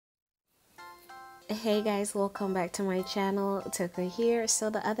Hey guys, welcome back to my channel. Tucker here. So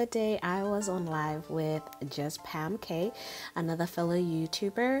the other day I was on live with JUSTPAMK, another fellow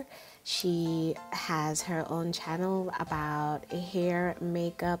YouTuber. She has her own channel about hair,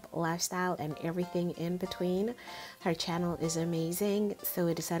 makeup, lifestyle, and everything in between. Her channel is amazing, so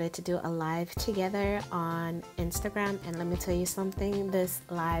we decided to do a live together on Instagram, and let me tell you something, this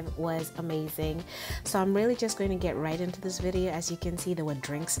live was amazing. So I'm really just going to get right into this video. As you can see, there were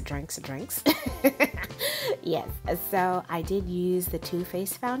drinks. Yes, so I did use the Too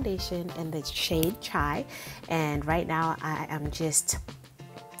Faced foundation in the shade Chai, and right now I am just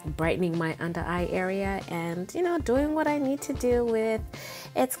brightening my under eye area and doing what I need to do with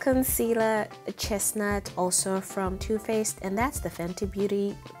its concealer Chestnut, also from Too Faced, and that's the Fenty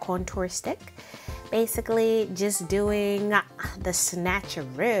Beauty contour stick. Basically just doing the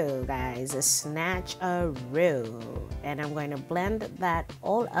snatcheroo, guys, the snatcheroo, and I'm going to blend that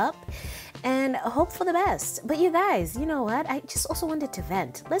all up and hope for the best. But you guys, you know what, I just also wanted to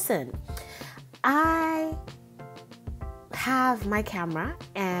vent. Listen, I have my camera,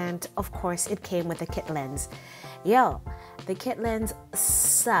 and of course it came with a kit lens. Yo, the kit lens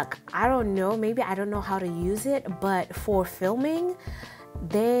suck. I don't know, maybe I don't know how to use it, but for filming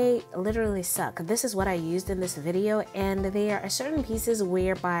they literally suck. This is what I used in this video, and there are certain pieces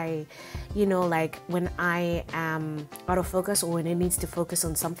whereby, like when I am out of focus or when it needs to focus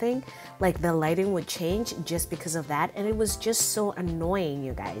on something, like the lighting would change just because of that, and it was just so annoying,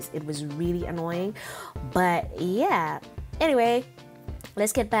 you guys. It was really annoying. But yeah, anyway,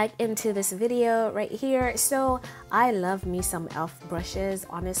 let's get back into this video right here. So I love me some e.l.f. brushes.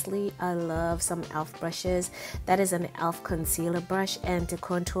 Honestly, I love some e.l.f. brushes. That is an e.l.f. concealer brush, and to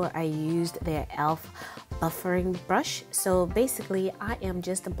contour I used their e.l.f. buffering brush. So basically I am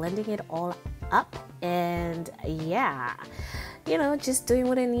just blending it all up, and yeah, just doing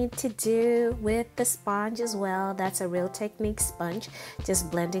what I need to do with the sponge as well. That's a Real Technique sponge.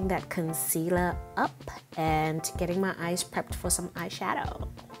 Just blending that concealer up and getting my eyes prepped for some eyeshadow.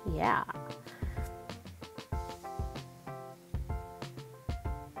 Yeah.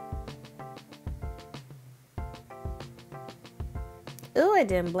 Ooh, I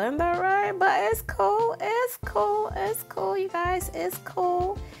didn't blend that right, but it's cool. It's cool. It's cool, you guys. It's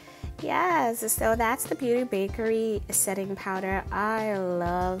cool. Yes, so that's the Beauty Bakerie setting powder. I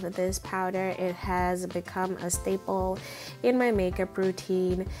love this powder. It has become a staple in my makeup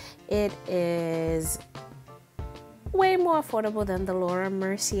routine. It is way more affordable than the Laura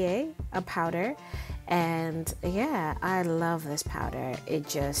Mercier powder, and yeah, I love this powder. It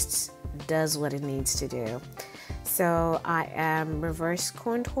just does what it needs to do. So I am reverse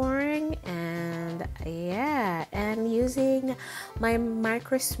contouring, and yeah, and using my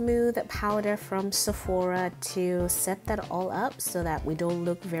MICROSMOOTH powder from Sephora to set that all up so that we don't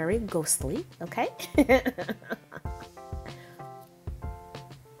look very ghostly, okay?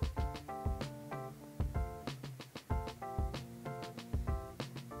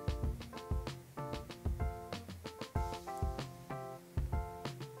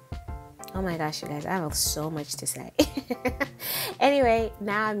 Oh my gosh, you guys, I have so much to say. Anyway,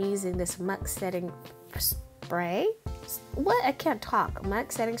 now I'm using this MAC setting spray. What? I can't talk.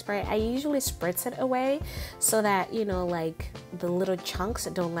 MAC setting spray. I usually spritz it away so that, like the little chunks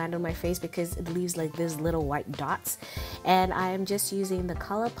don't land on my face, because it leaves like these little white dots. And I am just using the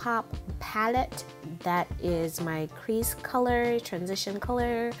COLOURPOP palette. That is my crease color, transition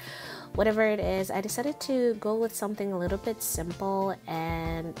color, whatever it is. I decided to go with something a little bit simple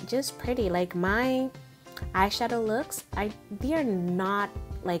and just pretty. Like my eyeshadow looks, they are not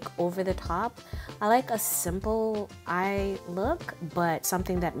like over the top. I like a simple eye look, but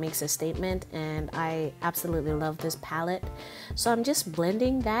something that makes a statement, and I absolutely love this palette. So I'm just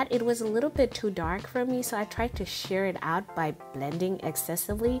blending that. It was a little bit too dark for me, so I tried to sheer it out by blending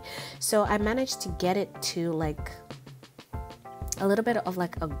excessively. So I managed to get it to like a little bit of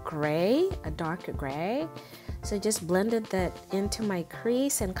like a gray, a darker gray. So just blended that into my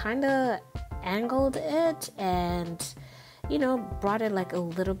crease and kind of angled it, and brought it like a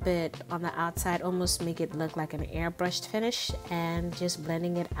little bit on the outside, almost make it look like an airbrushed finish, and just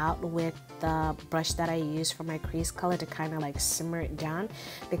blending it out with the brush that I use for my crease color to kind of like simmer it down,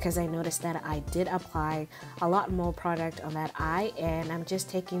 because I noticed that I did apply a lot more product on that eye, and I'm just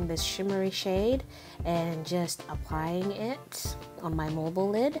taking this shimmery shade and just applying it on my mobile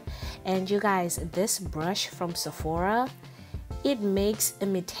lid. And you guys, this brush from Sephora, it makes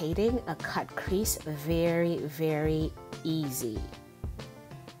imitating a cut crease very, very easy.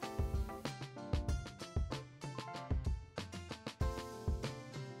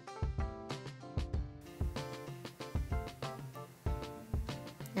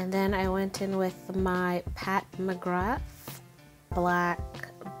 And then I went in with my Pat McGrath black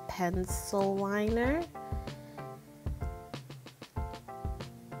pencil liner.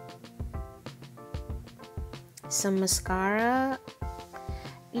 Some mascara.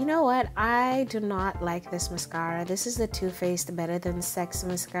 You know what? I do not like this mascara. This is the Too Faced Better Than Sex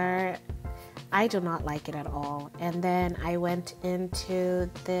mascara. I do not like it at all. And then I went into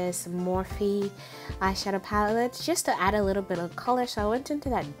this Morphe eyeshadow palette just to add a little bit of color. So I went into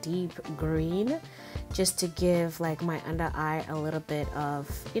that deep green just to give like my under eye a little bit of,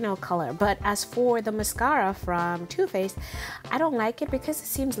 you know, color. But as for the mascara from Too Faced, I don't like it because it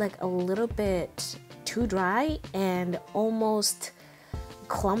seems like a little bit too dry and almost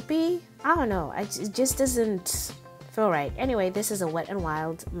clumpy. I don't know, it just doesn't feel right. Anyway, this is a Wet n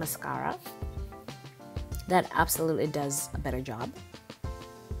Wild mascara that absolutely does a better job.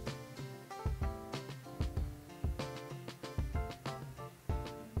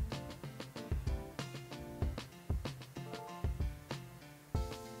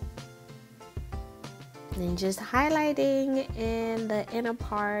 And just highlighting in the inner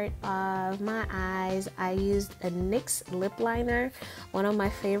part of my eyes, I used a NYX lip liner, one of my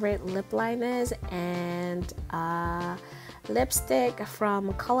favorite lip liners, and lipstick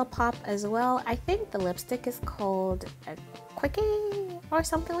from ColourPop as well. I think the lipstick is called QUICKIE or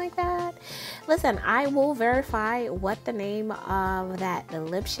something like that. Listen, I will verify what the name of the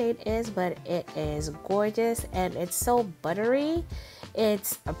lip shade is, but it is gorgeous and it's so buttery.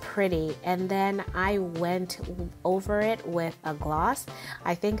 It's pretty. And then I went over it with a gloss.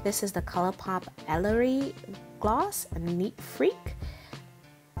 I think this is the ColourPop Ellery gloss, a Neat Freak.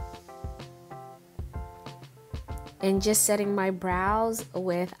 And just setting my brows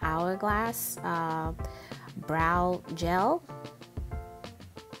with Hourglass brow gel.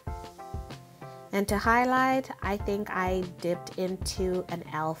 And to highlight, I think I dipped into an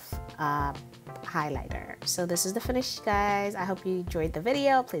e.l.f. highlighter. So this is the finish, guys. I hope you enjoyed the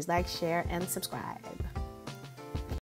video. Please like, share, and subscribe.